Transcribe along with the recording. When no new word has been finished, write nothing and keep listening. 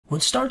When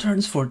Star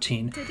turns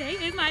 14, Today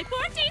is my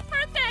 14th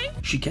birthday!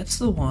 She gets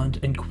the wand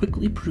and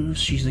quickly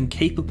proves she's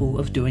incapable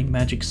of doing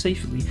magic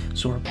safely,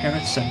 so her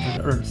parents send her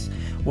to Earth.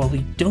 While we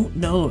don't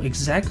know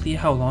exactly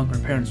how long her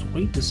parents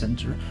wait to send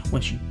her,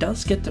 when she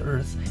does get to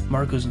Earth,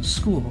 Marco's in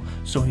school,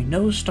 so we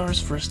know Star's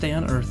first day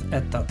on Earth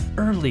at the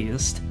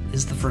earliest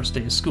is the first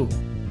day of school.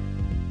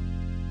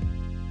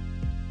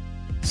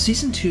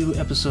 Season 2,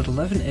 Episode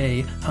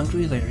 11A,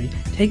 Hungry Larry,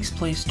 takes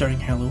place during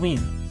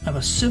Halloween. I'm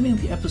assuming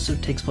the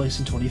episode takes place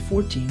in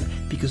 2014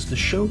 because the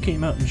show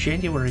came out in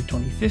January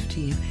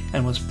 2015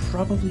 and was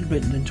probably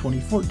written in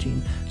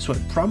 2014, so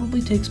it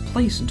probably takes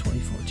place in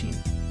 2014.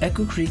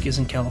 Echo Creek is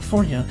in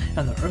California,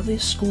 and the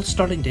earliest school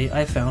starting date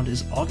I found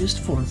is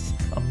August 4th,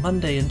 a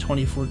Monday in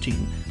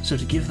 2014, so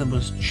to give the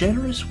most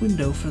generous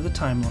window for the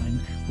timeline,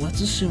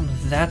 let's assume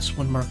that's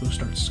when Marco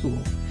starts school.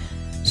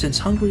 Since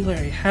Hungry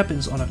Larry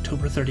happens on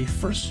October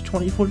 31st,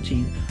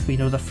 2014, we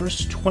know the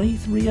first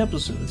 23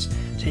 episodes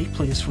take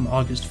place from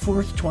August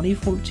 4th,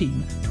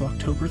 2014 to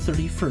October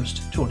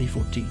 31st,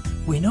 2014.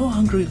 We know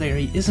Hungry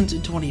Larry isn't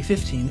in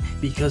 2015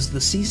 because the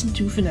Season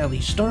 2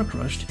 finale Star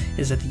Crushed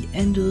is at the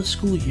end of the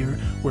school year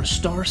where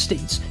Star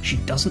states she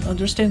doesn't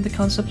understand the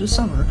concept of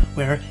summer,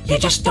 where you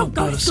just don't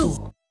go to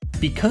school.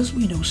 Because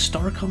we know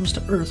Star comes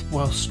to Earth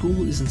while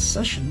school is in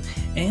session,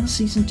 and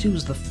Season 2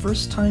 is the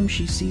first time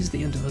she sees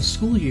the end of a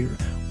school year,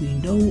 we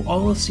know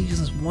all of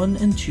Seasons 1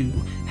 and 2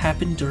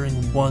 happen during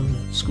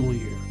one school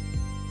year.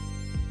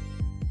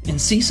 In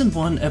Season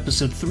 1,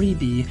 Episode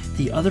 3B,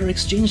 The Other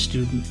Exchange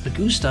Student, the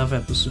Gustav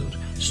episode,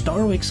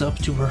 Star wakes up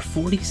to her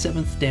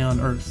 47th day on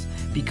Earth.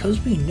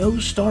 Because we know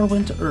Star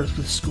went to Earth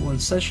with school in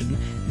session,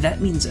 that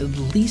means at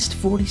least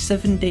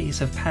 47 days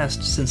have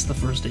passed since the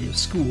first day of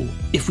school.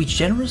 If we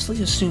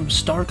generously assume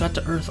Star got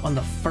to Earth on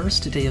the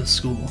first day of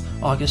school,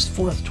 August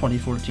 4th,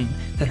 2014,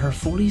 then her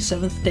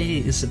 47th day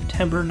is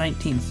September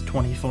 19th,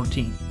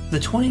 2014. The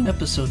 20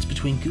 episodes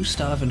between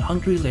Gustav and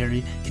Hungry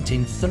Larry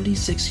contain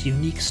 36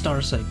 unique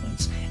Star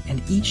segments,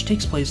 and each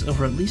takes place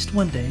over at least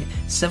one day,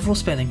 several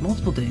spanning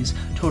multiple days,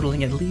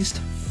 totaling at least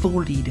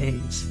 40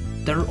 days.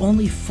 There are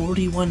only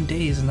 41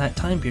 days in that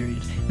time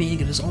period,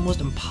 meaning it is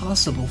almost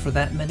impossible for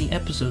that many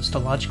episodes to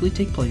logically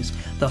take place,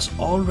 thus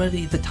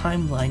already the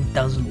timeline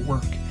doesn't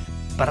work.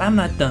 But I'm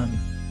not done.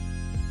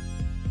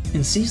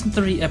 In Season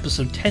 3,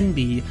 Episode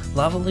 10B,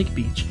 Lava Lake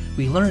Beach,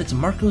 we learn it's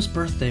Marco's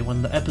birthday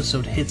when the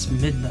episode hits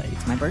midnight.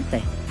 It's my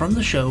birthday. From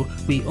the show,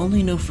 we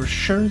only know for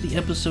sure the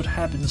episode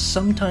happens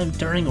sometime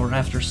during or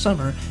after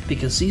summer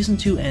because Season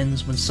 2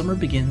 ends when summer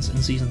begins and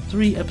Season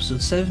 3, Episode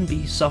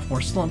 7B,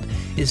 Sophomore Slump,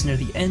 is near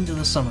the end of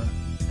the summer.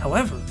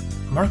 However,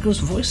 Marco's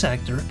voice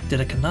actor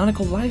did a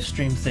canonical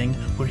livestream thing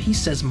where he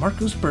says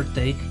Marco's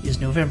birthday is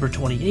November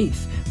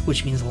 28th,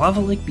 which means Lava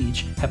Lake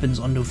Beach happens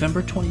on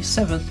November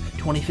 27th,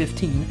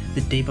 2015,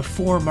 the day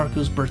before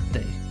Marco's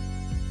birthday.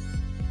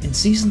 In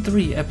Season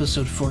 3,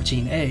 Episode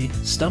 14A,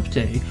 Stump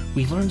Day,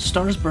 we learn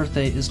Star's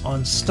birthday is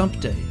on Stump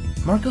Day.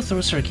 Marco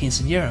throws her a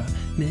quinceañera,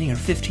 meaning her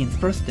 15th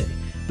birthday.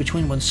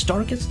 Between when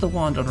Star gets the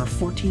wand on her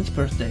 14th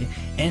birthday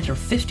and her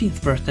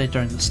 15th birthday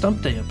during the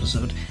Stump Day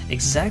episode,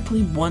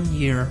 exactly 1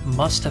 year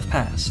must have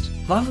passed.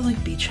 Lava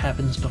Lake Beach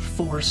happens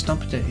before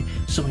Stump Day,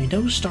 so we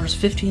know Star's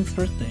 15th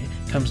birthday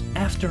comes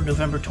after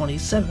November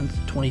 27th,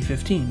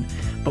 2015,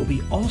 but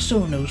we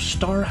also know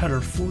Star had her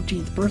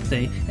 14th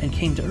birthday and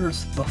came to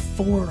Earth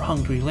before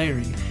Hungry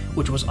Larry,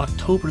 which was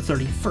October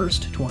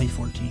 31st,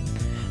 2014.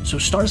 So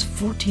Star's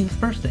 14th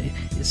birthday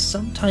is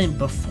sometime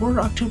before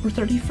October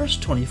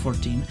 31st,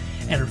 2014,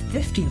 and her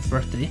 15th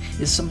birthday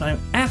is sometime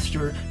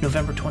after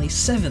November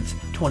 27th,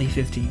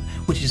 2015,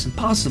 which is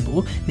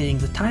impossible, meaning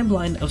the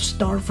timeline of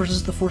Star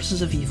versus the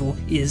forces of evil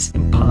is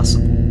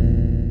impossible.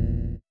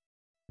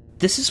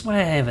 This is why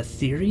I have a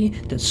theory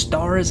that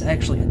Star is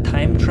actually a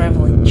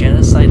time-traveling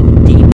genocidal demon